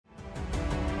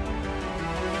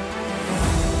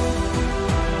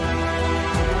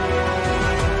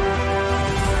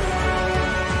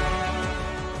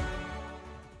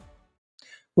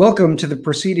Welcome to the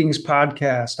Proceedings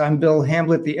podcast. I'm Bill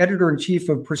Hamblet, the editor-in-chief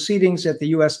of Proceedings at the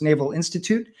U.S. Naval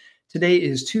Institute. Today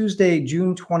is Tuesday,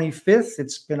 June 25th.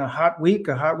 It's been a hot week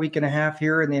and a half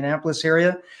here in the Annapolis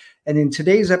area. And in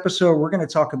today's episode, we're going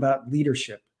to talk about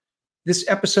leadership. This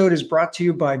episode is brought to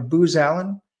you by Booz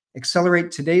Allen.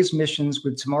 Accelerate today's missions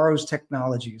with tomorrow's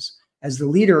technologies. As the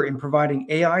leader in providing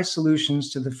AI solutions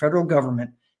to the federal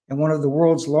government and one of the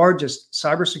world's largest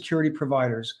cybersecurity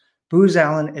providers, Booz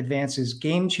Allen advances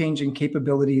game-changing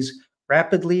capabilities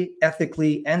rapidly,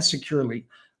 ethically, and securely.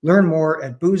 Learn more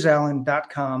at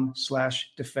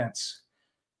boozallen.com/defense.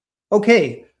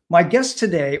 Okay, my guests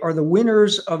today are the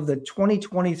winners of the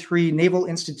 2023 Naval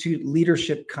Institute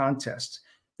Leadership Contest.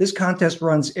 This contest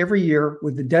runs every year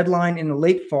with the deadline in the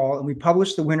late fall, and we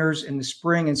publish the winners in the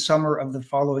spring and summer of the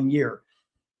following year.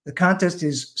 The contest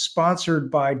is sponsored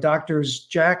by Doctors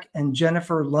Jack and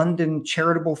Jennifer London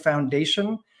Charitable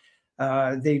Foundation.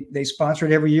 They sponsor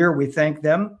it every year. We thank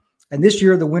them. And this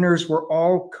year, the winners were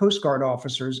all Coast Guard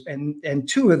officers, and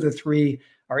two of the three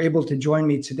are able to join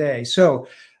me today. So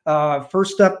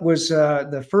first up was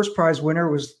the first prize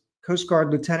winner was Coast Guard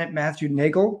Lieutenant Matthew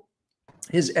Nagle.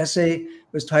 His essay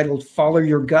was titled Follow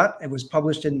Your Gut. It was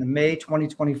published in the May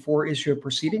 2024 issue of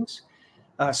Proceedings.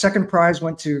 Second prize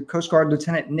went to Coast Guard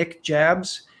Lieutenant Nick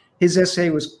Jabs. His essay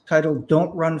was titled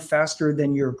Don't Run Faster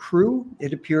Than Your Crew.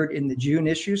 It appeared in the June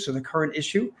issue, so the current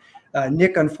issue.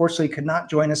 Nick, unfortunately, could not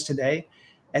join us today.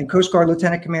 And Coast Guard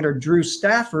Lieutenant Commander Drew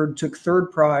Stafford took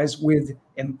third prize with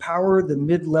Empower the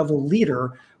Mid-Level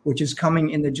Leader, which is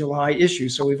coming in the July issue.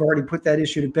 So we've already put that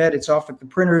issue to bed. It's off at the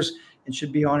printers and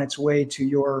should be on its way to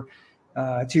your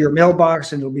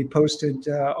mailbox, and it'll be posted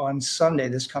on Sunday,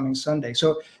 this coming Sunday.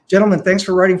 So, gentlemen, thanks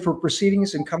for writing for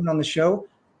Proceedings and coming on the show.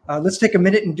 Let's take a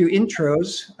minute and do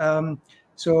intros.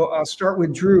 So I'll start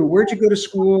with Drew. Where'd you go to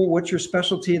school? What's your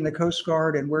specialty in the Coast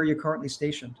Guard, and where are you currently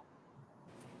stationed?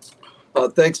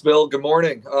 Thanks, Bill. Good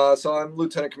morning. So I'm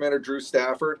Lieutenant Commander Drew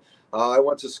Stafford. I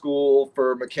went to school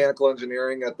for mechanical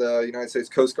engineering at the United States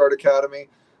Coast Guard Academy.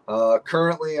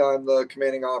 Currently, I'm the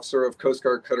commanding officer of Coast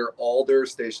Guard Cutter Alder,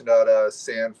 stationed out of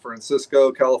San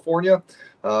Francisco, California.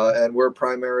 And we're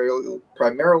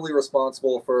primarily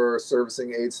responsible for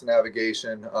servicing aids to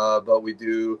navigation, but we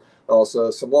do also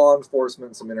some law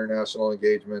enforcement, some international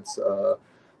engagements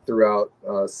throughout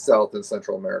South and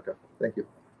Central America. Thank you.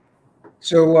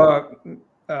 So,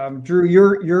 Drew,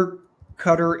 your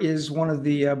cutter is one of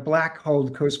the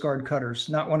black-hulled Coast Guard cutters,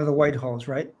 not one of the white-hulls,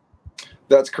 right?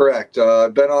 That's correct.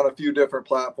 I've been on a few different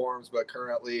platforms, but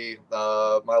currently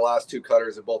my last two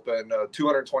cutters have both been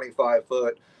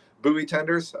 225-foot buoy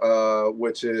tenders,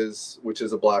 which is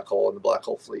a black hull in the black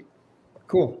hull fleet.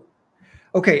 Cool.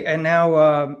 Okay, and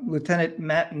now Lieutenant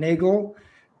Matt Nagle,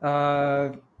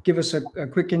 give us a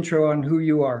quick intro on who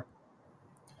you are.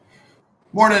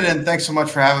 Morning, and thanks so much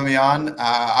for having me on.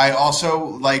 I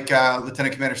also, like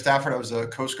Lieutenant Commander Stafford, I was a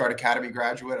Coast Guard Academy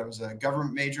graduate. I was a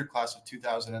government major, class of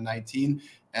 2019,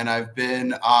 and I've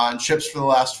been on ships for the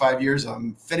last 5 years.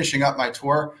 I'm finishing up my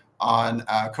tour on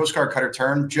Coast Guard Cutter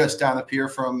Turn, just down the pier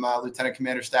from Lieutenant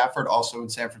Commander Stafford, also in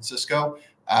San Francisco,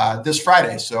 this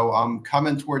Friday. So I'm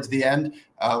coming towards the end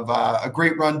of a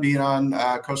great run being on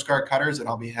Coast Guard Cutters, and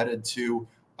I'll be headed to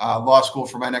law school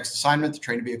for my next assignment to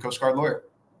train to be a Coast Guard lawyer.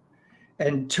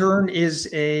 And Turn is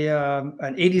an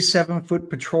 87-foot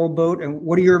patrol boat. And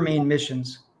what are your main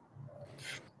missions?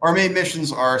 Our main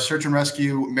missions are search and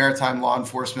rescue, maritime law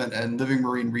enforcement, and living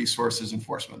marine resources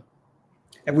enforcement.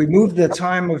 And we moved the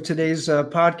time of today's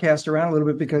podcast around a little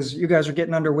bit because you guys are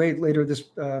getting underway later this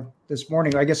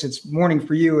morning. I guess it's morning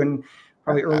for you and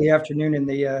probably early afternoon in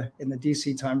the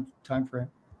DC time frame.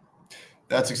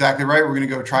 That's exactly right. We're going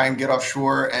to go try and get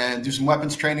offshore and do some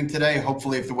weapons training today,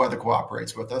 hopefully if the weather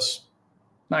cooperates with us.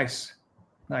 Nice.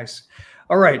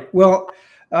 All right. Well,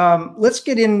 let's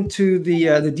get into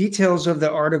the details of the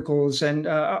articles, and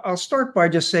I'll start by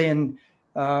just saying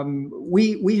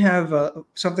we have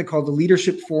something called the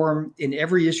Leadership Forum in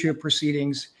every issue of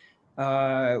Proceedings.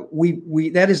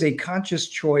 That is a conscious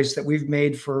choice that we've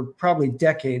made for probably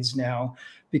decades now,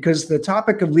 because the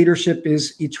topic of leadership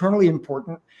is eternally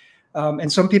important.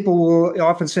 And some people will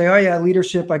often say, "Oh yeah,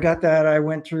 leadership. I got that. I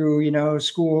went through,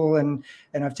 school, and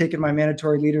I've taken my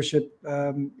mandatory leadership,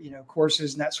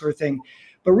 courses and that sort of thing."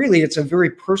 But really, it's a very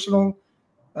personal.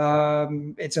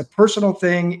 It's a personal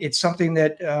thing. It's something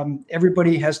that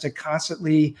everybody has to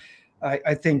constantly,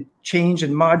 I think, change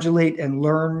and modulate and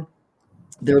learn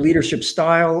their leadership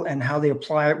style and how they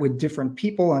apply it with different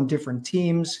people on different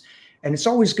teams. And it's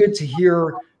always good to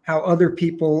hear how other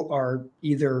people are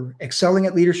either excelling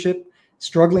at leadership,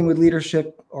 struggling with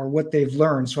leadership or what they've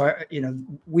learned. So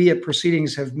we at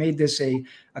Proceedings have made this a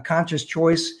conscious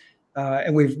choice,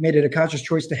 and we've made it a conscious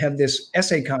choice to have this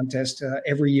essay contest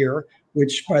every year,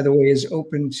 which, by the way, is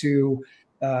open to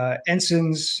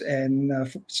ensigns and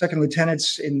second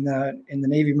lieutenants in the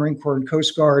Navy, Marine Corps, and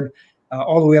Coast Guard,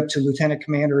 all the way up to lieutenant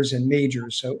commanders and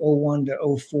majors. So 01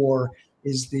 to 04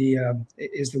 is the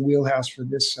wheelhouse for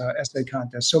this essay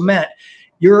contest. So Matt,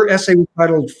 your essay was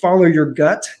titled "Follow Your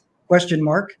Gut?" ? Why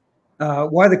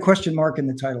the question mark in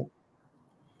the title?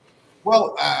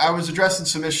 Well, I was addressing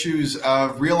some issues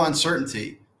of real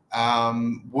uncertainty.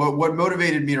 What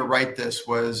motivated me to write this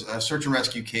was a search and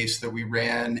rescue case that we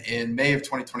ran in May of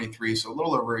 2023, so a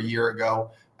little over a year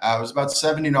ago. It was about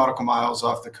 70 nautical miles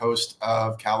off the coast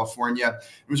of California.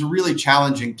 It was a really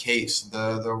challenging case.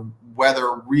 The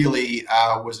weather really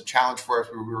was a challenge for us.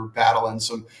 We were battling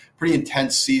some pretty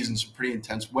intense seas and some pretty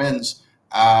intense winds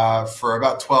for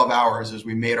about 12 hours as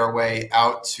we made our way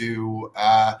out to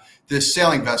this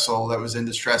sailing vessel that was in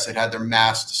distress. It had their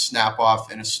mast snap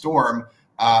off in a storm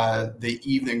the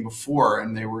evening before,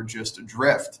 and they were just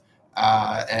adrift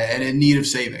and in need of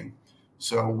saving.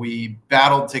 So we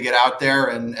battled to get out there,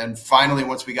 and finally,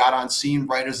 once we got on scene,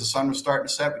 right as the sun was starting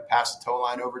to set, we passed the tow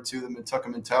line over to them and took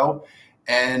them in tow.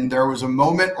 And there was a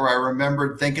moment where I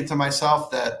remembered thinking to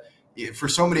myself that for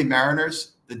so many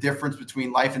mariners, the difference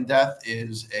between life and death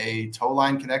is a tow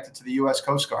line connected to the U.S.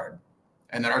 Coast Guard.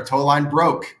 And then our tow line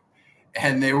broke,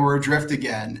 and they were adrift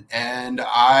again. And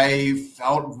I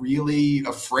felt really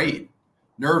afraid,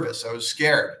 nervous. I was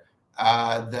scared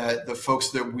that the folks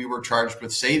that we were charged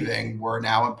with saving were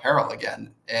now in peril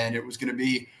again. And it was going to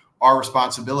be our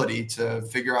responsibility to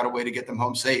figure out a way to get them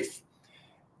home safe.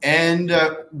 And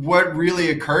what really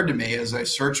occurred to me as I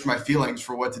searched my feelings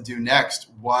for what to do next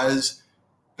was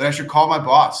that I should call my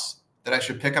boss, that I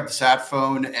should pick up the sat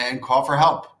phone and call for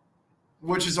help,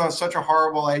 which is such a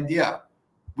horrible idea.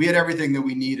 We had everything that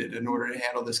we needed in order to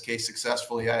handle this case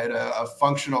successfully. I had a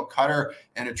functional cutter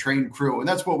and a trained crew, and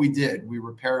that's what we did. We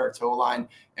repaired our tow line,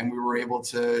 and we were able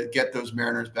to get those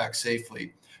mariners back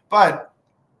safely. But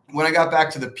when I got back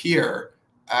to the pier,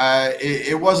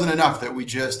 it wasn't enough that we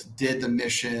just did the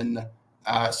mission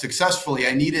successfully.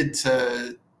 I needed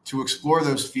to explore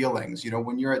those feelings. You know,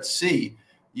 when you're at sea,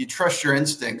 you trust your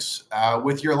instincts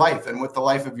with your life and with the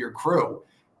life of your crew.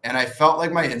 And I felt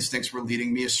like my instincts were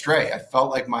leading me astray. I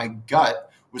felt like my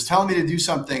gut was telling me to do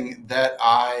something that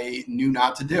I knew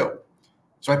not to do.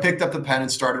 So I picked up the pen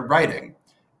and started writing.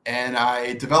 And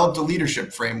I developed a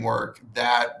leadership framework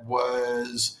that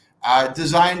was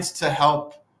designed to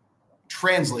help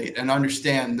translate and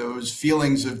understand those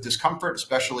feelings of discomfort,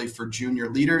 especially for junior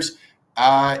leaders,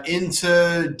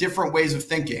 into different ways of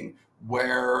thinking,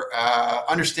 where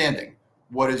understanding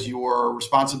what is your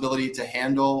responsibility to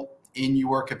handle in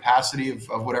your capacity of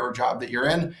whatever job that you're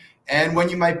in, and when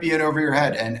you might be in over your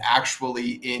head and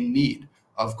actually in need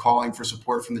of calling for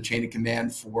support from the chain of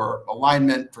command for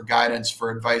alignment, for guidance,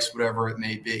 for advice, whatever it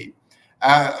may be.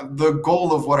 The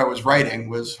goal of what I was writing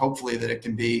was hopefully that it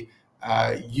can be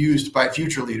used by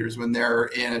future leaders when they're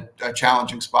in a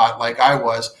challenging spot like I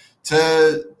was,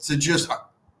 to just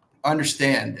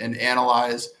understand and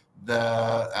analyze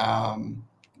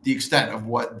the extent of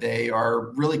what they are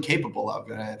really capable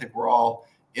of. And I think we're all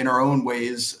in our own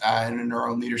ways and in our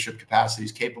own leadership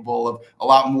capacities capable of a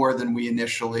lot more than we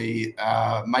initially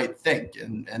might think.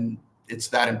 And it's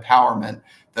that empowerment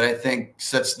that I think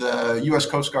sets the U.S.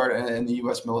 Coast Guard and the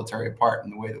U.S. military apart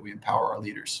in the way that we empower our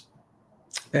leaders.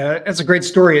 That's a great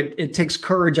story. It takes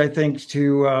courage, I think,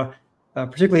 to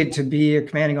particularly to be a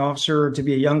commanding officer, to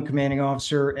be a young commanding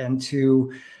officer, and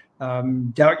to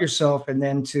doubt yourself, and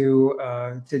then to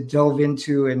delve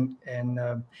into and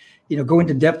go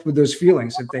into depth with those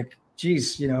feelings and think,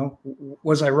 geez,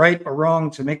 was I right or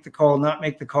wrong to make the call, not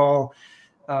make the call?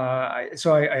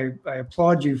 So I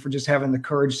applaud you for just having the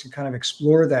courage to kind of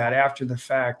explore that after the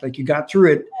fact. Like, you got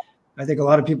through it. I think a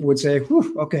lot of people would say,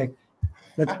 whew, okay,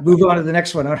 let's move on to the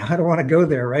next one. I don't want to go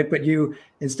there, right? But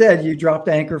instead you dropped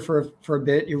anchor for a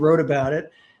bit. You wrote about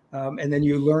it. And then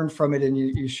you learned from it, and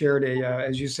you shared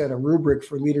as you said, a rubric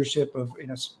for leadership of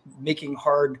making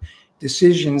hard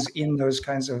decisions in those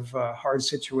kinds of hard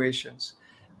situations.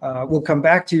 We'll come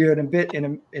back to you in a bit,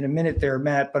 in a minute there,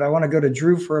 Matt. But I want to go to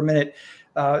Drew for a minute.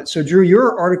 So Drew,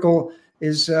 your article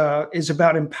is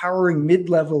about empowering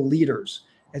mid-level leaders,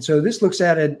 and so this looks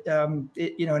at it.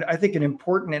 I think an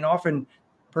important and often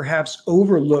perhaps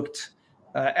overlooked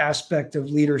aspect of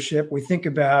leadership. We think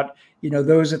about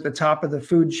those at the top of the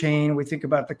food chain. We think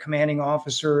about the commanding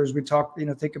officers. We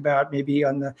think about maybe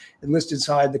on the enlisted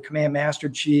side, the command master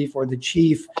chief or the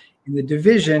chief in the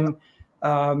division.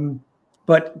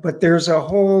 but there's a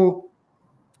whole,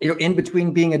 in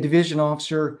between being a division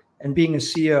officer and being a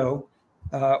CO,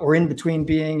 or in between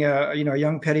being a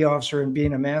young petty officer and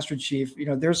being a master chief,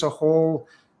 there's a whole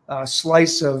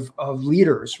slice of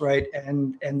leaders, right?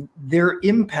 And their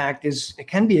impact it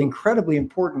can be incredibly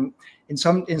important. In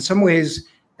some ways,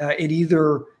 it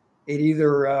either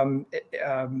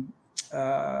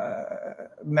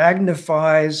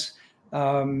magnifies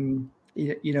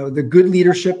the good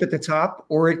leadership at the top,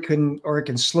 or it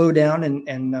can slow down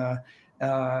and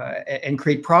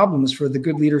create problems for the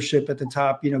good leadership at the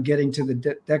top, getting to the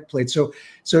deck plate. So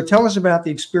tell us about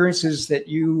the experiences that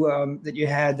you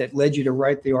had that led you to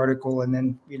write the article, and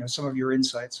then some of your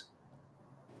insights.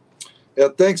 Yeah,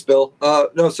 thanks, Bill.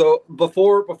 No, so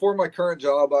before my current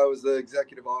job, I was the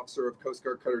executive officer of Coast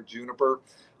Guard Cutter Juniper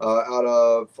out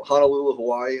of Honolulu,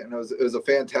 Hawaii, and it was a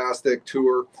fantastic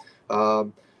tour.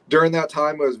 During that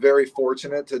time, I was very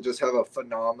fortunate to just have a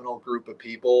phenomenal group of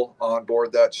people on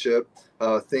board that ship.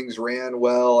 Things ran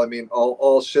well. I mean,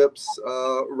 all ships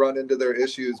run into their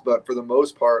issues, but for the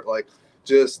most part,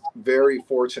 just very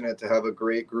fortunate to have a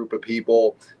great group of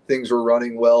people. Things were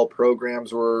running well.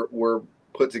 Programs were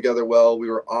put together well. We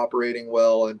were operating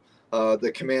well, and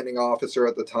the commanding officer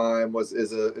at the time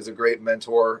is a great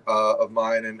mentor of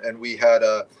mine, and we had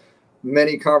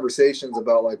many conversations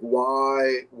about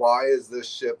why is this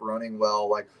ship running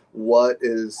well? What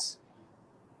is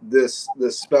this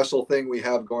special thing we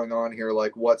have going on here?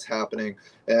 What's happening?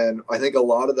 And I think a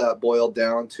lot of that boiled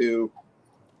down to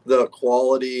the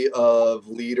quality of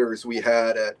leaders we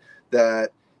had at that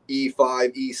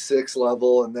E5, E6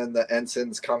 level, and then the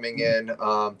ensigns coming in,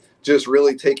 just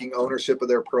really taking ownership of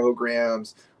their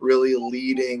programs, really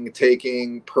leading,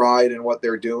 taking pride in what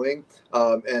they're doing.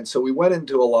 And so we went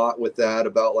into a lot with that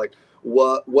about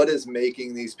what is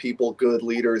making these people good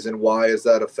leaders, and why is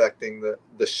that affecting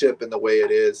the ship in the way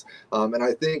it is. And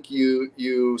I think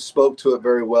you spoke to it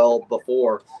very well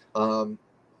before.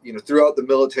 Throughout the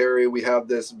military, we have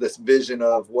this vision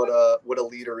of what a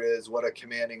leader is, what a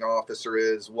commanding officer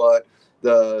is, what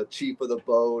the chief of the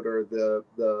boat or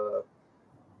the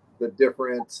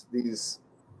different these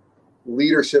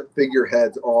leadership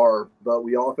figureheads are. But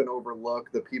we often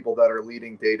overlook the people that are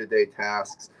leading day-to-day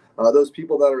tasks. Those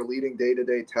people that are leading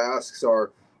day-to-day tasks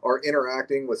are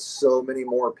interacting with so many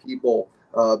more people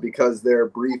because they're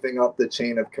briefing up the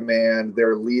chain of command,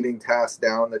 they're leading tasks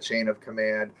down the chain of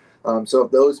command. So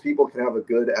if those people can have a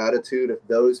good attitude, if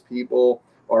those people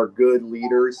are good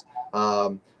leaders,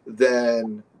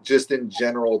 then just in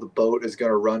general, the boat is going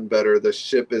to run better. The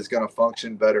ship is going to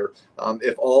function better.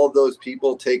 If all of those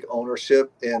people take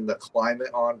ownership in the climate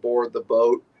on board the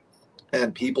boat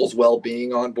and people's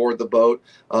well-being on board the boat,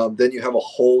 then you have a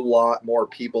whole lot more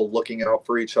people looking out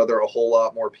for each other, a whole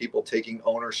lot more people taking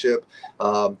ownership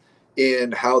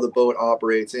in how the boat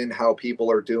operates, in how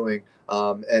people are doing.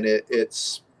 And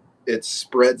it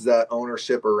spreads that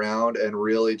ownership around and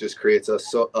really just creates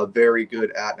a very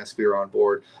good atmosphere on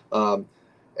board.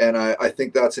 And I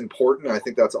think that's important. I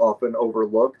think that's often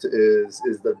overlooked is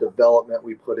the development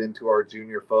we put into our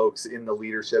junior folks in the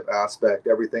leadership aspect.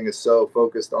 Everything is so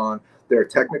focused on their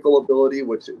technical ability,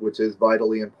 which is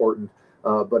vitally important.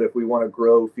 But if we want to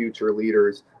grow future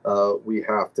leaders, we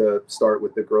have to start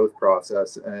with the growth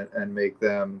process and make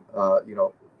them,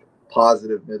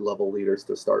 positive mid-level leaders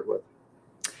to start with.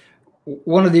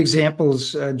 One of the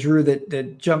examples, Drew,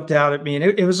 that jumped out at me, and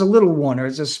it was a little one, or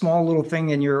it's a small little thing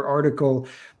in your article,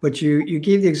 but you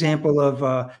gave the example of,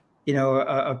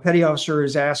 a petty officer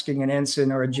is asking an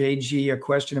ensign or a JG a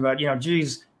question about,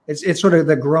 geez, it's sort of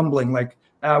the grumbling,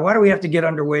 why do we have to get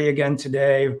underway again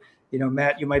today?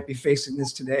 Matt, you might be facing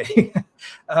this today.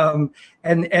 And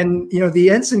the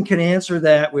ensign can answer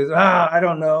that with, I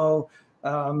don't know.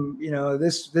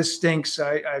 This stinks.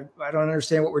 I don't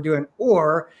understand what we're doing.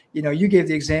 Or, you gave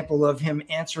the example of him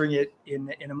answering it in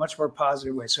a much more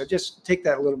positive way. So just take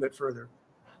that a little bit further.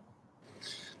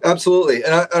 Absolutely.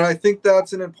 And I think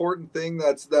that's an important thing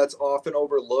that's often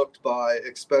overlooked by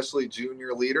especially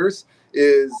junior leaders,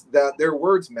 is that their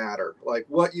words matter.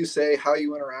 What you say, how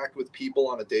you interact with people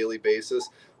on a daily basis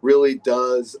really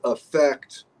does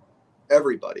affect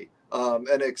everybody.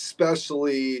 And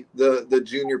especially the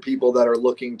junior people that are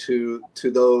looking to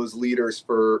those leaders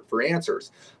for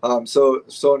answers.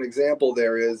 So an example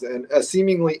there is, and a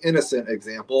seemingly innocent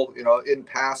example, in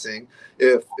passing,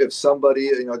 if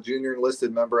somebody, junior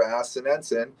enlisted member asks an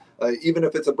ensign, even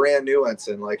if it's a brand new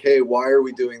ensign, hey, why are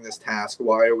we doing this task?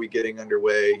 Why are we getting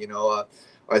underway?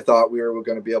 I thought we were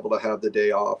going to be able to have the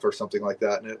day off or something like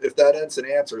that. And if that ensign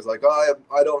answers I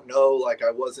don't know,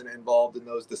 I wasn't involved in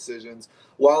those decisions,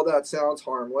 while that sounds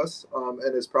harmless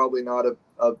and is probably not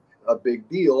a big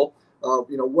deal,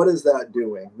 what is that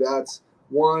doing? That's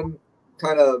one,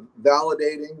 kind of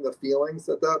validating the feelings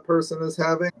that that person is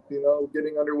having,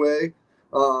 getting underway.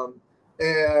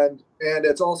 And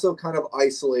it's also kind of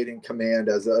isolating command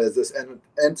as this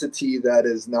entity that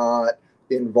is not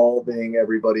involving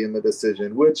everybody in the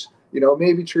decision, which,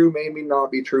 may be true, maybe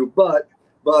not be true. But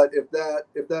if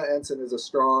that ensign is a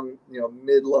strong,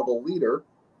 mid-level leader,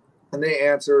 and they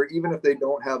answer, even if they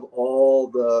don't have all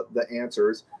the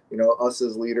answers, us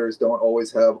as leaders don't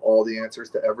always have all the answers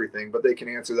to everything, but they can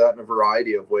answer that in a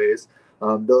variety of ways.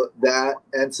 That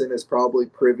ensign is probably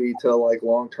privy to like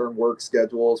long-term work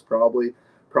schedules, probably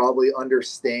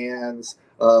understands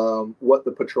what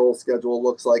the patrol schedule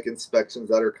looks like, inspections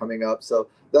that are coming up. So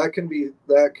that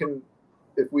can,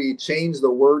 if we change the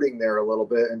wording there a little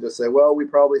bit and just say, well, we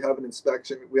probably have an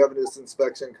inspection, we have this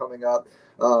inspection coming up.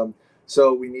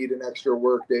 So we need an extra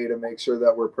work day to make sure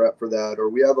that we're prepped for that. Or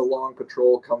we have a long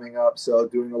patrol coming up, so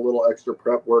doing a little extra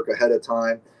prep work ahead of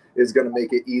time is going to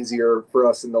make it easier for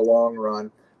us in the long run.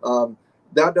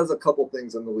 That does a couple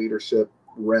things in the leadership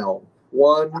realm.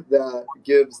 One, that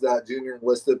gives that junior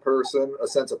enlisted person a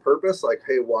sense of purpose, like,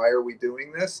 hey, why are we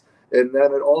doing this? And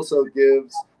then it also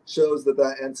shows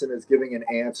that ensign is giving an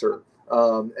answer,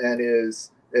 and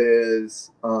is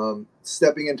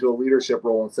stepping into a leadership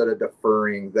role instead of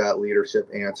deferring that leadership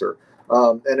answer.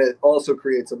 And it also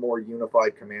creates a more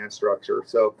unified command structure.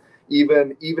 So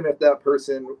even if that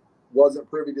person wasn't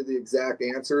privy to the exact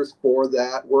answers for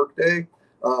that workday,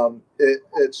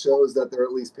 it shows that they're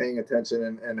at least paying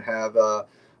attention and have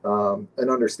an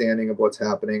understanding of what's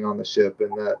happening on the ship,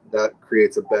 and that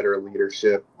creates a better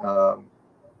leadership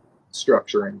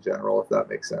structure in general, if that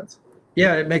makes sense.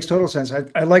 Yeah, it makes total sense.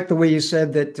 I like the way you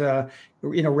said that,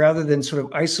 rather than sort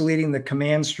of isolating the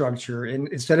command structure, and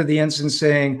instead of the ensign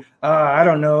saying, I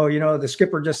don't know, the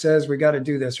skipper just says we got to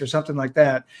do this or something like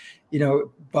that,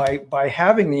 by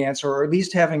having the answer, or at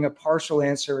least having a partial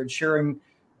answer and sharing,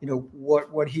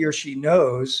 what he or she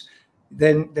knows,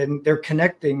 then they're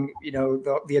connecting,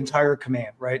 the entire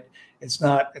command, right? It's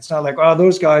not like, oh,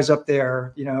 those guys up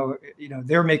there,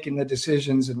 they're making the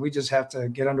decisions and we just have to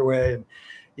get underway. And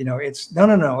it's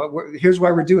no. Here's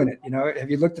why we're doing it. Have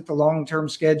you looked at the long-term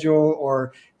schedule,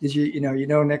 or did you,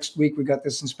 next week we got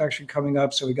this inspection coming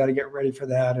up, so we got to get ready for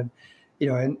that. And,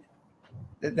 and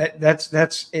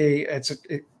that's a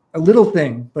little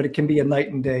thing, but it can be a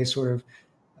night and day sort of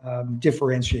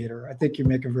differentiator. I think you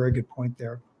make a very good point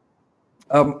there.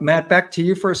 Matt, back to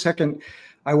you for a second.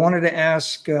 I wanted to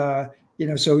ask,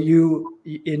 so you,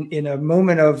 in a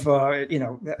moment of,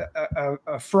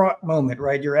 a fraught moment,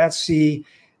 right? You're at sea.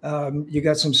 You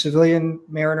got some civilian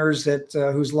mariners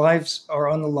whose lives are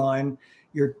on the line.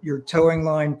 You're towing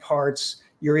line parts.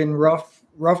 You're in rough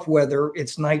weather.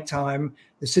 It's nighttime.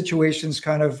 The situation's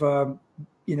kind of,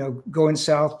 going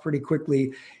south pretty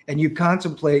quickly, and you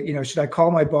contemplate, should I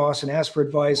call my boss and ask for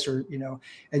advice, or,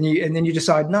 and then you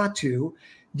decide not to.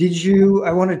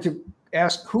 I wanted to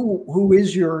ask who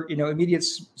is your, immediate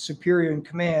superior in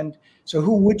command. So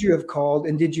who would you have called,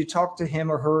 and did you talk to him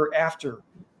or her after?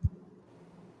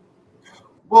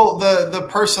 Well, the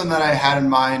person that I had in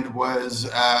mind was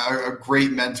a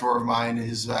great mentor of mine.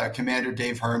 Is Commander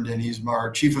Dave Herndon. He's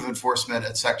our chief of enforcement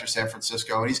at Sector San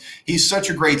Francisco, and he's such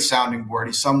a great sounding board.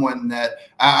 He's someone that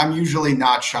I'm usually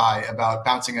not shy about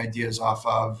bouncing ideas off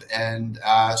of and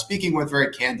speaking with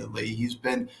very candidly. He's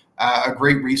been a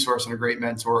great resource and a great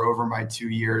mentor over my 2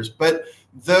 years. But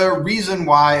the reason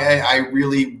why I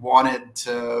really wanted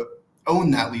to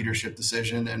own that leadership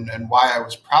decision and why I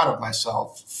was proud of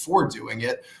myself for doing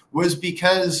it was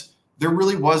because there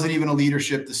really wasn't even a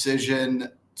leadership decision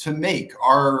to make.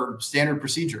 Our standard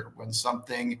procedure when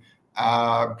something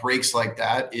breaks like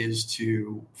that is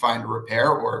to find a repair,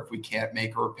 or if we can't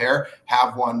make a repair,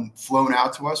 have one flown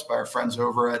out to us by our friends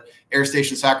over at Air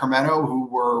Station Sacramento, who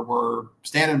were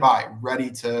standing by, ready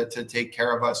to take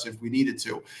care of us if we needed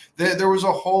to. There was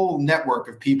a whole network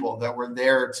of people that were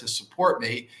there to support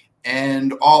me,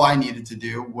 and all I needed to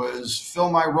do was fill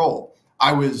my role.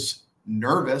 I was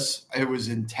nervous. It was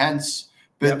intense.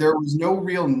 But there was no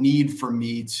real need for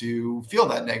me to feel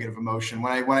that negative emotion.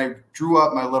 When I drew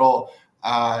up my little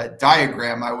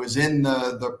diagram, I was in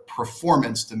the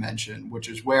performance dimension, which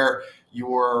is where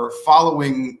you're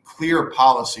following clear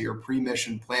policy or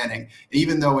pre-mission planning. And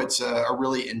even though it's a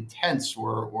really intense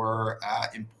or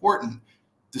important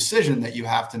decision that you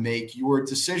have to make, your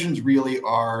decisions really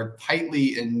are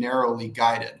tightly and narrowly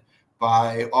guided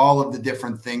by all of the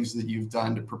different things that you've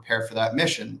done to prepare for that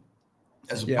mission.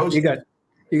 As opposed to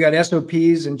you got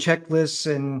SOPs and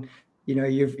checklists, and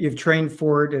you've trained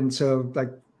for it, and so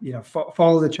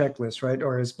follow the checklist, right?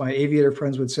 Or as my aviator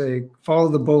friends would say, follow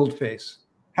the bold face.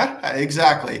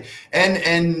 Exactly. And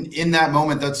in that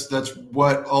moment, that's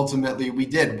what ultimately we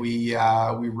did. We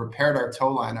repaired our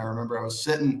tow line. I remember I was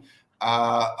sitting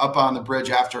up on the bridge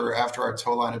after our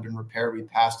tow line had been repaired. We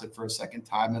passed it for a second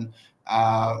time, and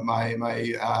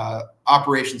my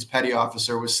operations petty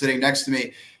officer was sitting next to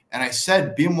me. And I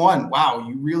said, Beam One, wow,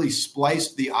 you really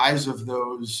spliced the eyes of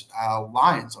those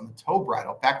lines on the tow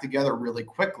bridle back together really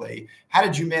quickly. How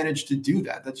did you manage to do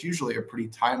that? That's usually a pretty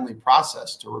timely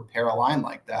process to repair a line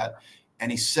like that. And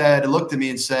he said, looked at me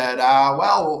and said,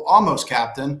 well, almost,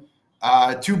 Captain.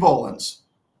 2 Bolins.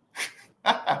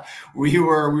 we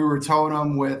were towing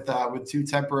them with 2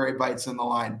 temporary bites in the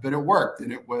line, but it worked,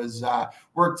 and it was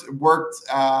worked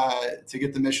to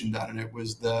get the mission done, and it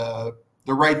was the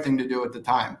right thing to do at the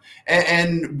time.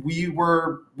 And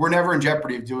we're never in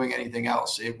jeopardy of doing anything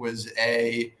else. It was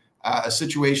a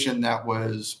situation that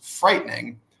was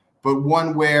frightening, but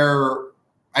one where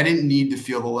I didn't need to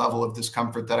feel the level of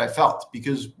discomfort that I felt,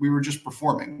 because we were just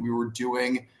performing. We were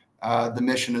doing the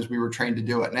mission as we were trained to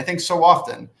do it. And I think so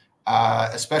often,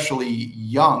 especially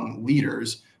young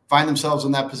leaders, find themselves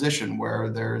in that position where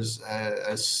there's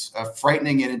a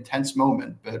frightening and intense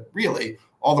moment, but really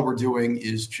all that we're doing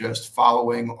is just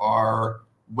following our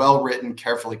well-written,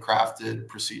 carefully crafted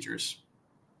procedures.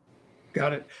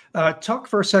 Got it. Talk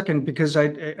for a second, because I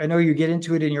know you get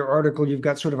into it in your article. You've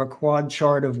got sort of a quad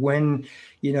chart of when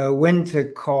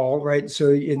to call, right? So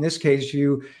in this case,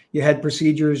 you had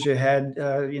procedures, you had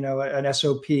an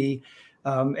SOP,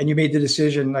 and you made the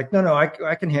decision like, no, I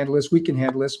can handle this. We can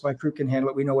handle this. My crew can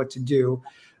handle it. We know what to do.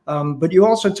 But you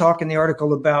also talk in the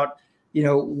article about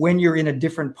when you're in a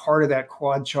different part of that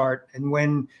quad chart, and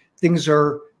when things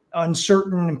are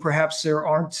uncertain and perhaps there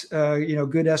aren't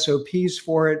good SOPs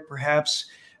for it. Perhaps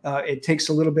it takes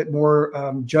a little bit more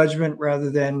judgment rather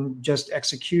than just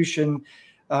execution.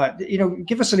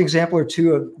 Give us an example or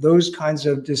two of those kinds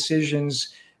of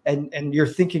decisions, and you're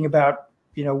thinking about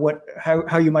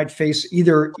how you might face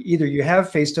either you have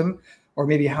faced them, or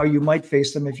maybe how you might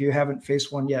face them if you haven't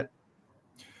faced one yet.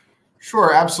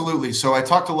 Sure, absolutely. So I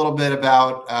talked a little bit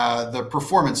about the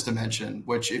performance dimension,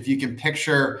 which, if you can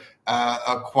picture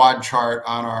a quad chart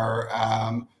on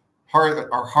our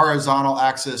horizontal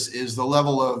axis, is the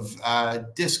level of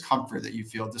discomfort that you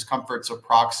feel. Discomfort's a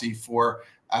proxy for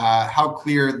how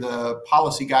clear the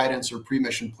policy guidance or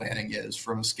pre-mission planning is,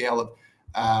 from a scale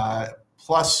of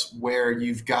plus, where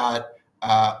you've got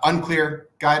unclear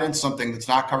guidance, something that's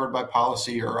not covered by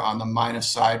policy, or on the minus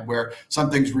side, where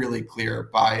something's really clear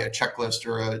by a checklist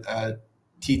or a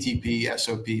TTP,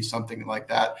 SOP, something like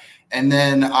that. And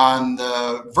then on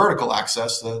the vertical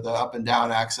axis, the up and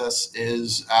down axis,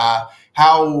 is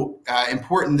how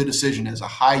important the decision is, a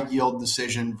high yield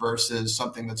decision versus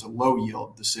something that's a low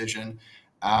yield decision.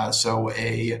 So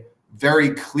a very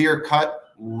clear cut,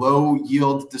 low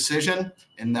yield decision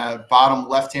in the bottom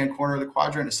left-hand corner of the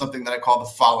quadrant is something that I call the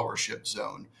followership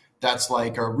zone. That's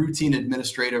like a routine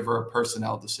administrative or a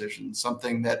personnel decision,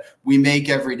 something that we make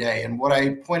every day. And what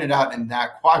I pointed out in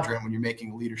that quadrant, when you're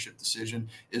making a leadership decision,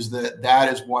 is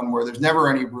that is one where there's never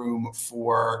any room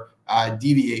for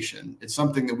deviation. It's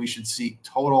something that we should seek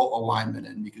total alignment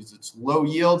in, because it's low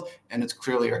yield and it's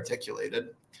clearly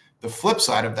articulated. The flip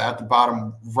side of that, the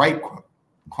bottom right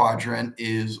quadrant,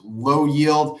 is low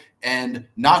yield and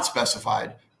not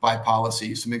specified by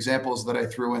policy. Some examples that I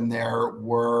threw in there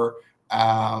were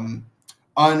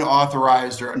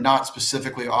unauthorized or not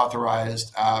specifically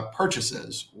authorized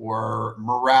purchases, or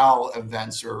morale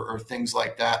events, or things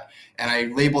like that. And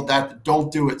I labeled that the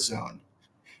don't do it zone.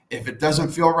 If it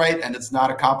doesn't feel right and it's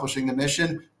not accomplishing the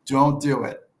mission, don't do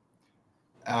it.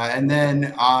 And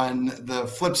then on the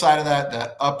flip side of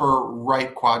that upper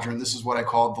right quadrant, this is what I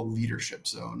call the leadership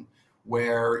zone,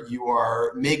 where you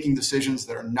are making decisions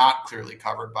that are not clearly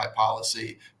covered by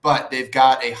policy, but they've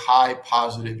got a high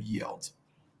positive yield.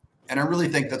 And I really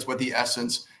think that's what the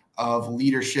essence of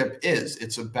leadership is.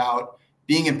 It's about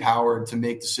being empowered to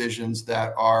make decisions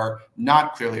that are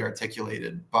not clearly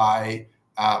articulated by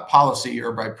policy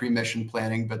or by pre-mission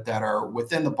planning, but that are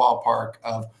within the ballpark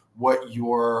of what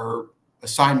your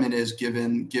assignment is,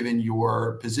 given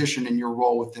your position and your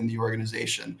role within the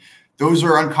organization. Those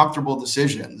are uncomfortable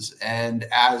decisions. And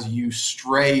as you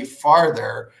stray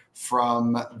farther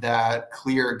from that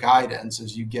clear guidance,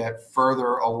 as you get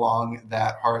further along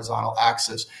that horizontal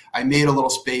axis, I made a little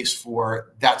space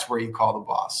for that's where you call the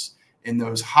boss. In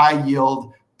those high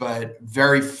yield but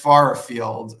very far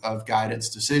afield of guidance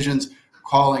decisions,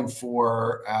 calling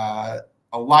for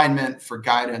alignment, for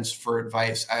guidance, for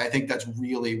advice. I think that's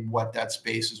really what that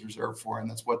space is reserved for, and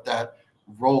that's what that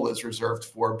role is reserved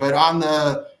for. But on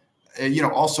the,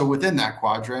 also within that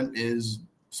quadrant is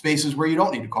spaces where you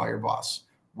don't need to call your boss,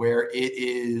 where it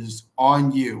is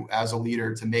on you as a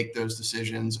leader to make those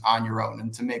decisions on your own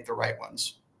and to make the right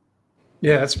ones.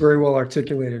 Yeah, that's very well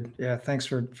articulated. Yeah, thanks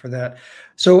for that.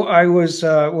 So I was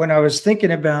when I was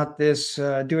thinking about this,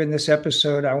 doing this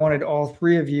episode, I wanted all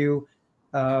three of you.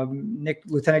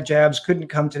 Lieutenant Jabs couldn't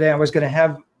come today. I was going to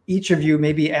have each of you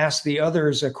maybe ask the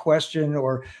others a question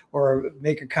or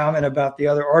make a comment about the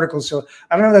other articles. So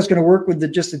I don't know if that's going to work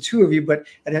with just the two of you, but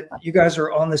you guys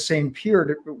are on the same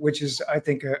pier, which is, I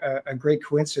think, a great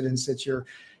coincidence that your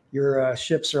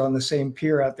ships are on the same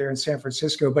pier out there in San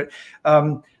Francisco. But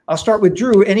I'll start with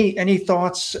Drew. Any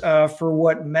thoughts for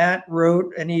what Matt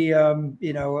wrote? Any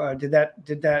did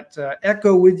that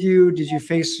echo with you? Did you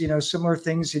face similar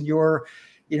things in your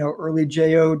early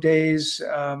JO days,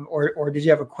 or did you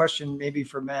have a question maybe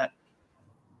for Matt?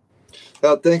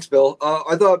 Thanks, Bill.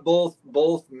 I thought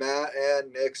both Matt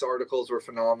and Nick's articles were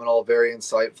phenomenal, very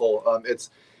insightful.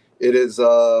 It is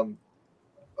a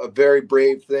very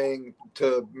brave thing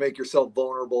to make yourself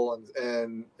vulnerable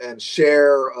and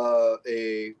share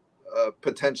a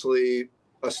potentially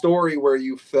a story where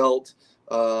you felt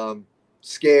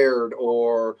scared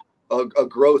or a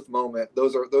growth moment.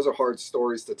 Those are hard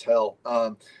stories to tell.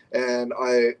 And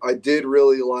I did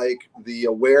really like the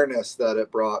awareness that it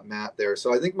brought Matt there.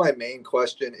 So I think my main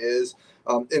question is,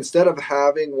 instead of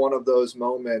having one of those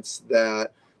moments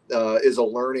that is a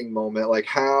learning moment, like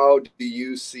how do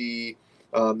you see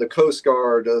the Coast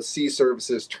Guard, Sea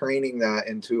Services training that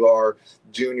into our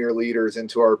junior leaders,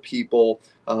 into our people?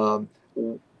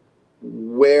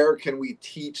 Where can we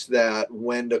teach that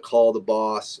when to call the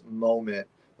boss moment,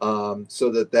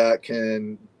 so that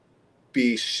can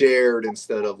be shared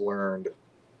instead of learned?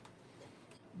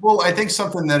 Well, I think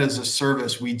something that is a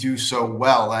service we do so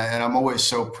well, and I'm always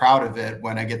so proud of it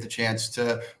when I get the chance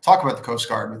to talk about the Coast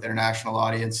Guard with international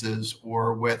audiences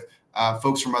or with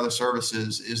folks from other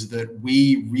services, is that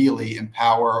we really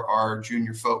empower our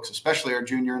junior folks, especially our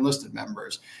junior enlisted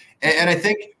members. And I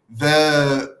think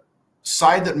the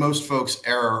side that most folks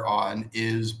err on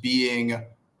is being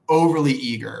overly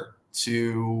eager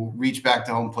to reach back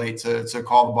to home plate, to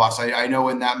call the boss. I know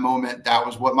in that moment, that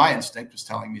was what my instinct was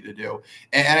telling me to do.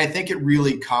 And I think it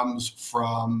really comes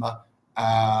from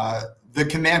the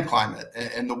command climate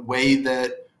and the way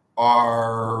that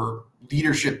our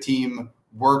leadership team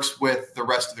works with the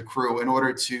rest of the crew in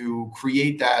order to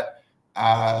create that,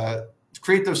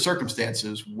 create those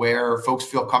circumstances where folks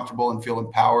feel comfortable and feel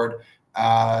empowered,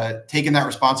 taking that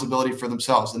responsibility for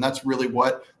themselves. And that's really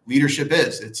what leadership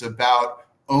is. It's about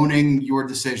owning your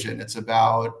decision. It's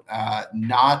about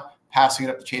not passing it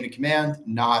up the chain of command,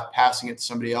 not passing it to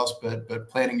somebody else, but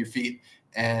planting your feet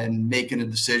and making a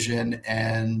decision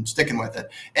and sticking with it.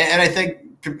 And I think,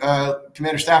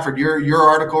 Commander Stafford, your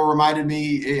article reminded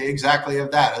me exactly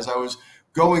of that. As I was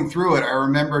going through it, I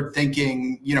remembered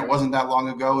thinking, it wasn't that long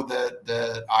ago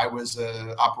that I was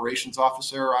an operations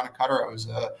officer on a cutter. I was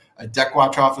a deck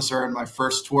watch officer in my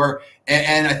first tour.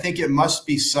 And I think it must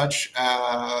be such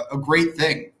a great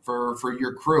thing for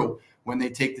your crew when they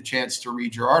take the chance to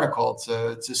read your article,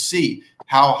 to see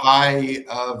how high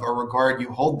of a regard you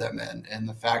hold them in, and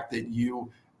the fact that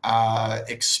you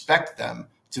expect them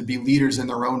to be leaders in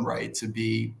their own right, to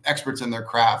be experts in their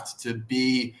craft, to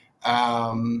be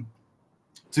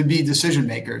decision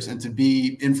makers, and to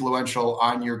be influential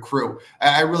on your crew.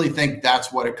 I really think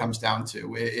that's what it comes down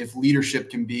to. If leadership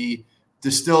can be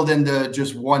distilled into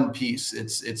just one piece,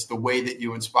 it's the way that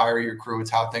you inspire your crew. It's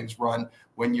how things run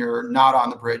when you're not on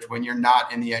the bridge, when you're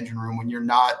not in the engine room, when you're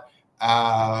not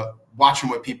watching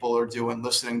what people are doing,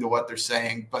 listening to what they're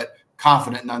saying, but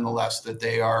confident nonetheless that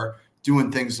they are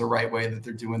doing things the right way, that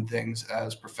they're doing things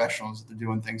as professionals, that they're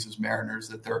doing things as mariners,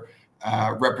 that they're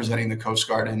representing the Coast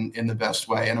Guard in the best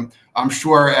way. And I'm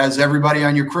sure, as everybody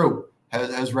on your crew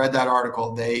has read that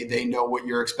article, they know what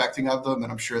you're expecting of them,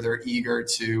 and I'm sure they're eager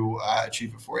to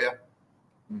achieve it for you.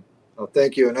 Oh,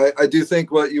 thank you. And I do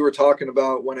think what you were talking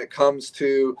about when it comes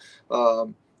to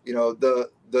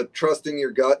the trusting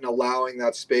your gut and allowing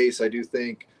that space, I do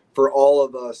think for all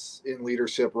of us in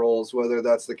leadership roles, whether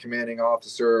that's the commanding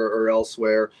officer or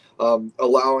elsewhere,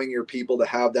 allowing your people to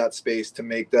have that space to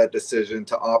make that decision,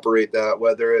 to operate that,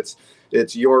 whether it's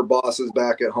your bosses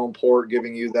back at home port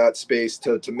giving you that space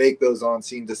to make those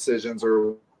on-scene decisions,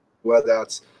 or whether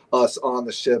that's us on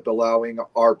the ship allowing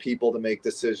our people to make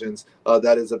decisions.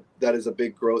 That is a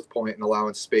big growth point in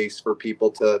allowing space for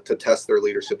people to test their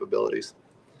leadership abilities.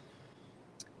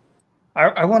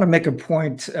 I want to make a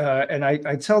point, and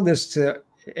I tell this to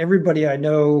everybody I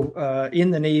know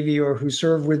in the Navy or who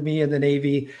served with me in the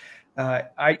Navy.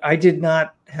 I did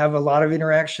not have a lot of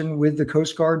interaction with the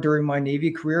Coast Guard during my Navy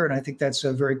career, and I think that's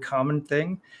a very common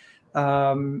thing.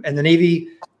 And the Navy,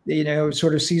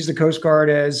 sort of sees the Coast Guard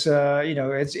as,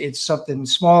 it's something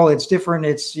small, it's different,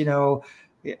 it's,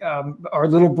 our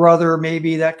little brother,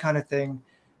 maybe, that kind of thing.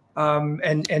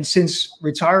 And since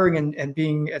retiring and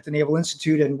being at the Naval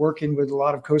Institute and working with a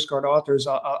lot of Coast Guard authors,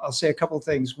 I'll say a couple of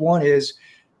things. One is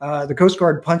the Coast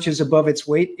Guard punches above its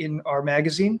weight in our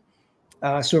magazine.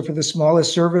 So for the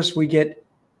smallest service, we get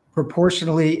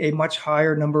proportionally a much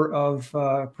higher number of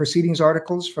proceedings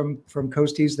articles from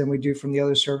Coasties than we do from the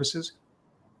other services.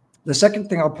 The second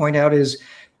thing I'll point out is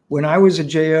when I was a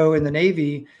JO in the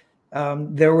Navy,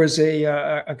 there was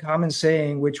a common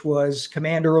saying, which was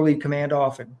command early, command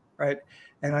often, right?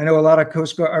 And I know a lot of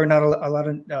Coast Guard, or not a lot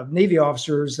of Navy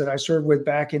officers that I served with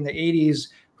back in the 80s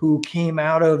who came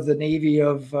out of the Navy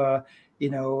of,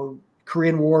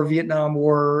 Korean War, Vietnam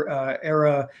War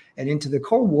era and into the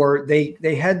Cold War.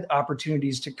 They had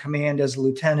opportunities to command as a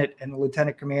lieutenant and a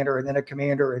lieutenant commander and then a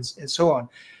commander and so on.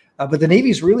 But the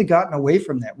Navy's really gotten away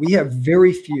from that. We have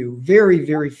very few, very,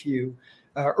 very few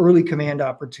early command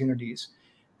opportunities.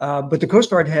 But the Coast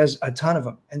Guard has a ton of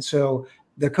them. And so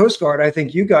the Coast Guard, I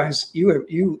think you guys, you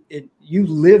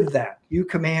live that. You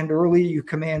command early, you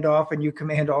command often, you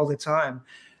command all the time.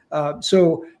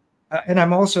 And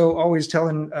I'm also always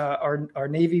telling our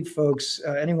Navy folks,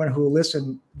 anyone who will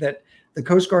listen, that the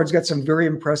Coast Guard's got some very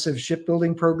impressive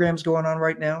shipbuilding programs going on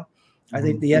right now. I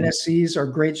think the NSCs are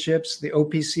great ships, the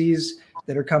OPCs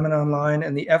that are coming online,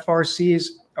 and the FRCs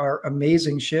are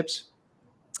amazing ships.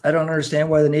 I don't understand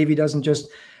why the Navy doesn't just,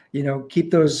 keep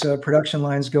those production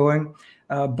lines going,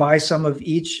 buy some of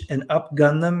each and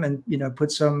upgun them and,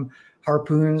 put some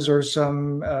harpoons or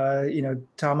some,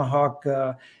 Tomahawk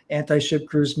anti-ship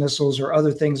cruise missiles or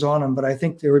other things on them. But I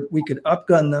think we could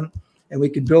upgun them and we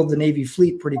could build the Navy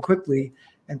fleet pretty quickly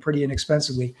and pretty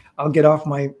inexpensively. I'll get off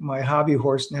my hobby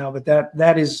horse now, but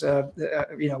that is, a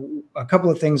couple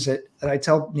of things that I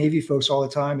tell Navy folks all the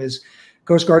time is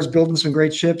Coast Guard's building some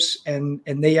great ships and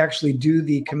they actually do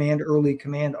the command early,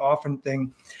 command often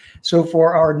thing. So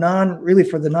for our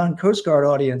for the non-Coast Guard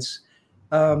audience,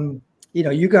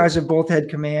 you guys have both had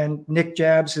command. Nick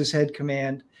Jabs has had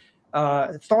command.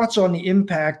 Thoughts on the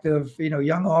impact of,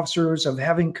 young officers of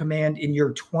having command in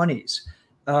your 20s?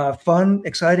 Fun,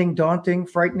 exciting, daunting,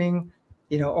 frightening,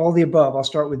 all the above. I'll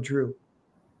start with Drew.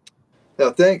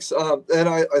 Yeah, thanks. And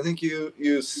I think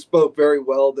you spoke very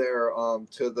well there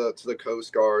to the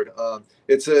Coast Guard.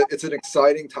 It's an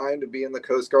exciting time to be in the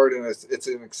Coast Guard, and it's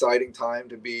an exciting time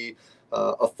to be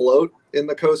afloat in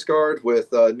the Coast Guard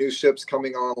with new ships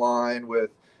coming online,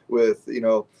 with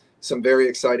some very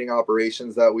exciting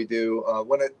operations that we do.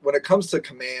 When it comes to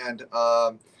command,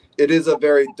 it is a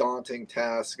very daunting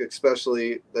task,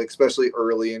 especially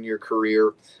early in your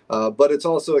career. But it's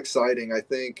also exciting. I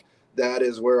think that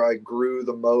is where I grew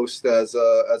the most as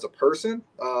a person,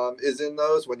 is in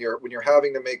those when you're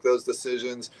having to make those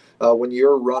decisions, when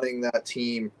you're running that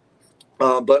team.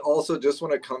 But also just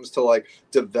when it comes to like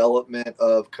development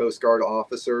of Coast Guard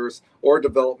officers or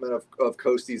development of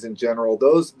Coasties in general,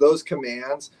 those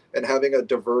commands and having a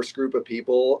diverse group of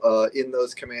people in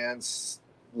those commands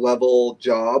level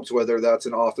jobs, whether that's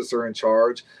an officer in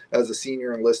charge as a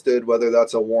senior enlisted, whether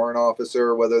that's a warrant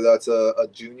officer, whether that's a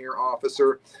junior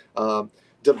officer,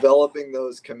 developing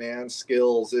those command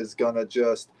skills is going to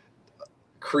just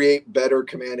create better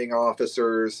commanding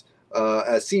officers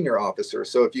as senior officers.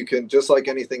 So if you can, just like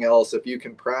anything else, if you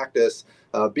can practice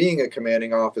being a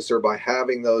commanding officer by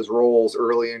having those roles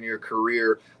early in your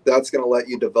career, that's going to let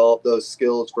you develop those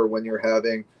skills for when you're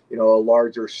having, a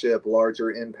larger ship,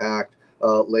 larger impact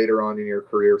later on in your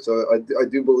career. So I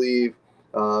do believe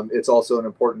it's also an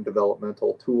important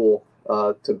developmental tool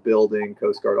to building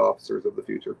Coast Guard officers of the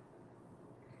future.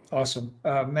 Awesome.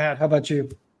 Matt, how about you?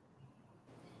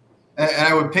 And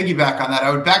I would piggyback on that. I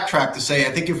would backtrack to say,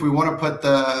 I think if we want to put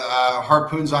the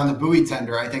harpoons on the buoy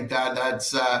tender, I think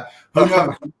that's who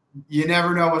knows? You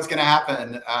never know what's going to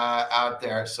happen out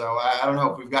there. So I don't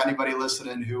know if we've got anybody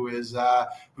listening who is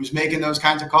who's making those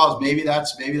kinds of calls. Maybe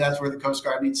that's where the Coast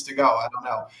Guard needs to go. I don't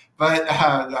know, but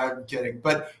I'm kidding.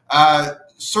 But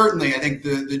certainly, I think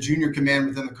the junior command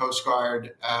within the Coast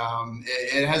Guard,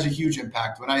 it has a huge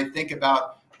impact. When I think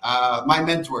about my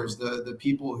mentors, the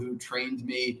people who trained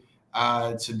me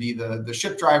to be the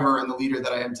ship driver and the leader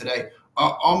that I am today,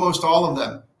 almost all of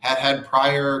them had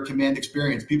prior command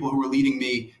experience, people who were leading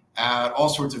me at all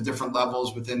sorts of different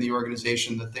levels within the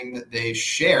organization. The thing that they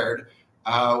shared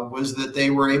was that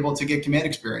they were able to get command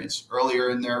experience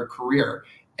earlier in their career.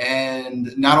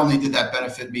 And not only did that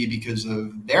benefit me because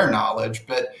of their knowledge,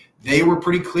 but they were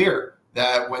pretty clear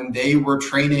that when they were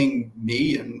training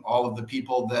me and all of the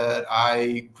people that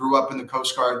I grew up in the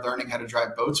Coast Guard learning how to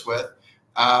drive boats with,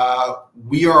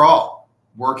 we are all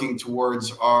working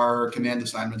towards our command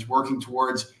assignments, working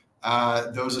towards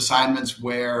those assignments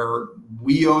where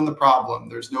we own the problem.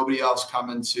 There's nobody else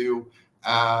coming to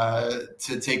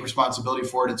take responsibility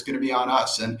for it. It's going to be on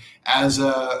us. And as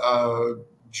a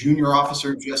junior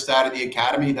officer just out of the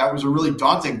academy, that was a really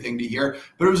daunting thing to hear,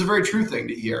 but it was a very true thing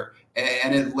to hear.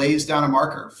 And it lays down a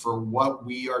marker for what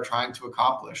we are trying to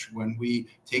accomplish when we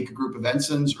take a group of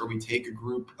ensigns or we take a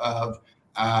group of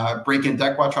break-in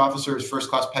deck watch officers,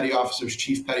 first-class petty officers,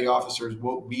 chief petty officers.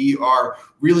 What we are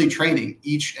really training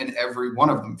each and every one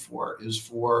of them for is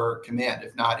for command,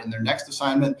 if not in their next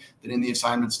assignment, then in the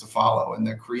assignments to follow. And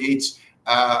that creates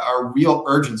a real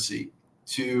urgency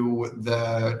to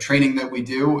the training that we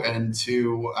do and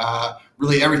to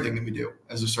really everything that we do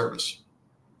as a service.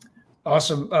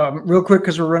 Awesome. Real quick,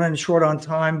 because we're running short on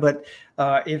time, but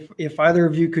if either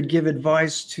of you could give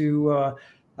advice to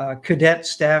Cadet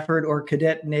Stafford or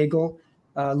Cadet Nagle,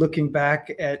 looking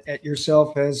back at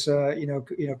yourself as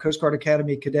Coast Guard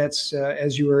Academy cadets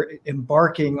as you were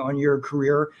embarking on your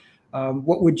career,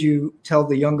 what would you tell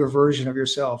the younger version of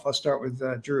yourself? I'll start with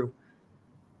Drew.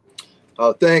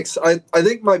 Thanks. I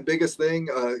think my biggest thing,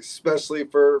 especially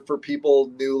for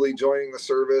people newly joining the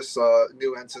service,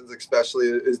 new ensigns especially,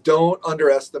 is don't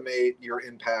underestimate your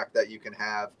impact that you can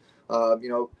have.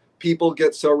 People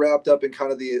get so wrapped up in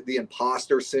kind of the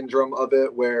imposter syndrome of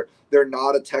it, where they're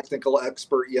not a technical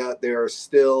expert yet. They're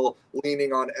still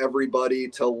leaning on everybody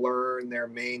to learn their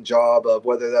main job of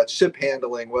whether that's ship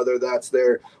handling, whether that's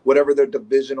whatever their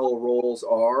divisional roles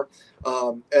are.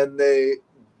 And they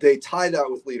tie that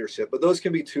with leadership, but those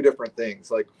can be two different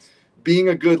things. Like being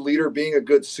a good leader, being a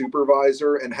good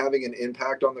supervisor, and having an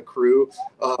impact on the crew,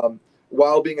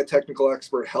 while being a technical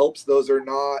expert helps, those are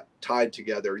not tied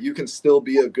together. You can still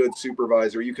be a good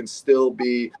supervisor. You can still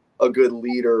be a good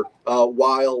leader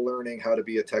while learning how to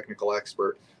be a technical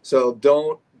expert. So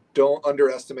don't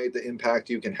underestimate the impact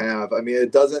you can have. I mean,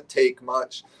 it doesn't take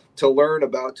much to learn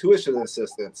about tuition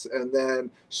assistance and then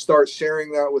start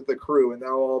sharing that with the crew. And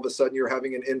now all of a sudden you're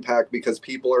having an impact because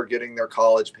people are getting their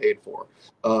college paid for,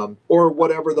 or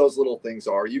whatever those little things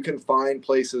are. You can find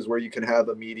places where you can have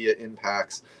immediate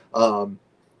impacts,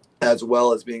 as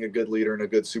well as being a good leader and a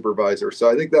good supervisor.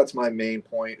 So I think that's my main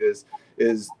point is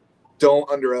don't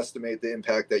underestimate the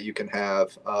impact that you can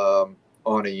have,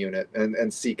 on a unit,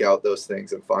 and seek out those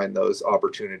things and find those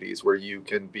opportunities where you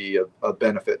can be a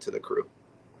benefit to the crew.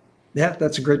 Yeah,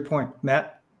 that's a great point.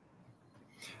 Matt?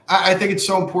 I think it's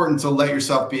so important to let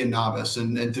yourself be a novice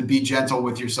and to be gentle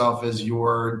with yourself as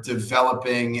you're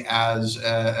developing as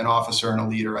an officer and a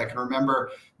leader. I can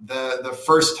remember the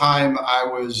first time I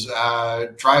was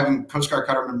driving Coast Guard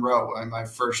Cutter Monroe on my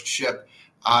first ship.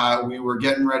 We were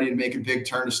getting ready to make a big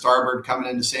turn to starboard coming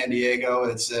into San Diego.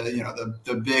 It's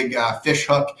the big fish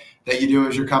hook that you do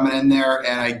as you're coming in there.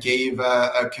 And I gave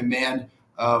a command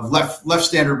of left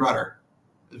standard rudder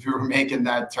as we were making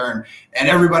that turn. And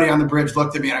everybody on the bridge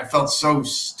looked at me and I felt so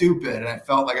stupid. And I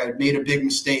felt like I made a big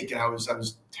mistake and I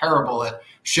was terrible at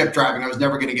ship driving. I was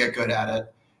never going to get good at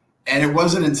it. And it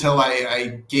wasn't until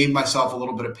I gave myself a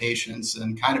little bit of patience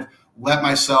and kind of let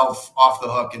myself off the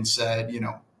hook and said,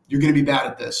 you're going to be bad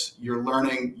at this. You're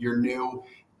learning, you're new,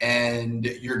 and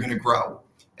you're going to grow.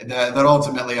 And that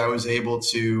ultimately I was able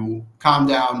to calm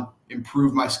down,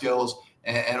 improve my skills,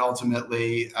 and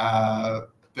ultimately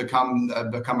become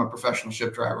a professional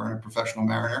ship driver and a professional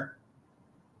mariner.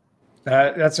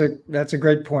 That's a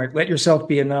great point. Let yourself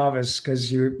be a novice,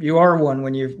 because you are one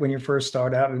when you first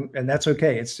start out, and that's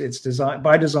okay. It's designed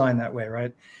by design that way,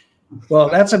 right? Well,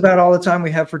 that's about all the time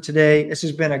we have for today. This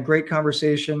has been a great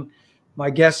conversation. My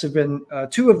guests have been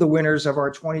two of the winners of our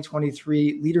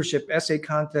 2023 Leadership Essay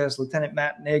Contest, Lieutenant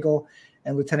Matt Nagle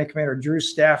and Lieutenant Commander Drew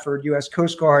Stafford, U.S.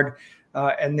 Coast Guard.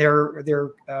 And they're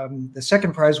the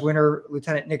second prize winner,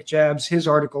 Lieutenant Nick Jabs. His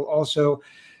article also,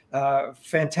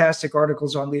 fantastic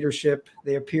articles on leadership.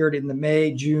 They appeared in the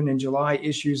May, June, and July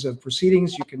issues of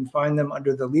Proceedings. You can find them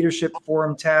under the Leadership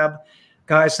Forum tab.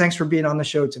 Guys, thanks for being on the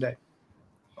show today.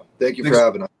 Thank you for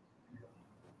having us.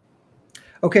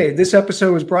 Okay, this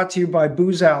episode was brought to you by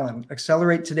Booz Allen.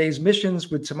 Accelerate today's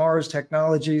missions with tomorrow's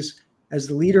technologies. As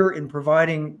the leader in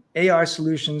providing AI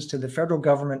solutions to the federal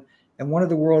government and one of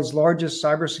the world's largest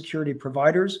cybersecurity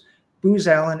providers, Booz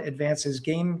Allen advances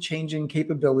game-changing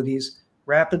capabilities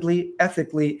rapidly,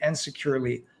 ethically, and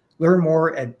securely. Learn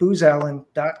more at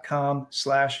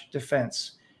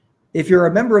boozallen.com/defense. If you're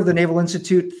a member of the Naval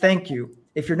Institute, thank you.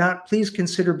 If you're not, please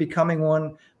consider becoming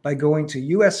one by going to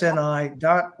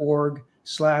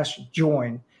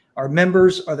usni.org/join. Our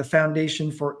members are the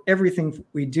foundation for everything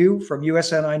we do, from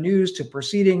USNI News to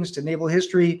Proceedings to Naval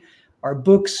History. our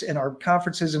books and our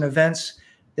conferences and events.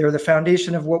 They're the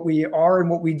foundation of what we are and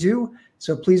what we do.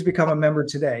 So please become a member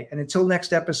today. And until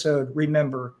next episode,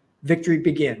 remember, victory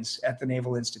begins at the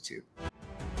Naval Institute.